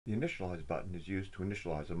The Initialize button is used to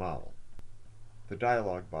initialize a model. The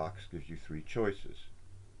dialog box gives you three choices.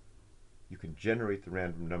 You can generate the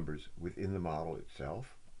random numbers within the model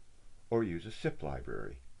itself, or use a SIP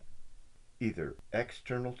library, either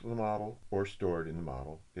external to the model or stored in the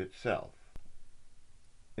model itself.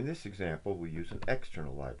 In this example, we use an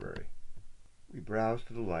external library. We browse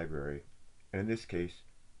to the library, and in this case,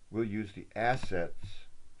 we'll use the assets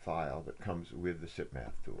file that comes with the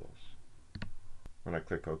SIPmath tools. When I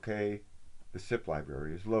click OK, the SIP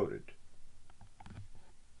library is loaded.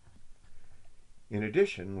 In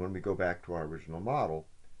addition, when we go back to our original model,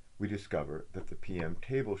 we discover that the PM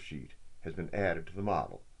table sheet has been added to the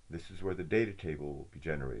model. This is where the data table will be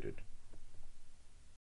generated.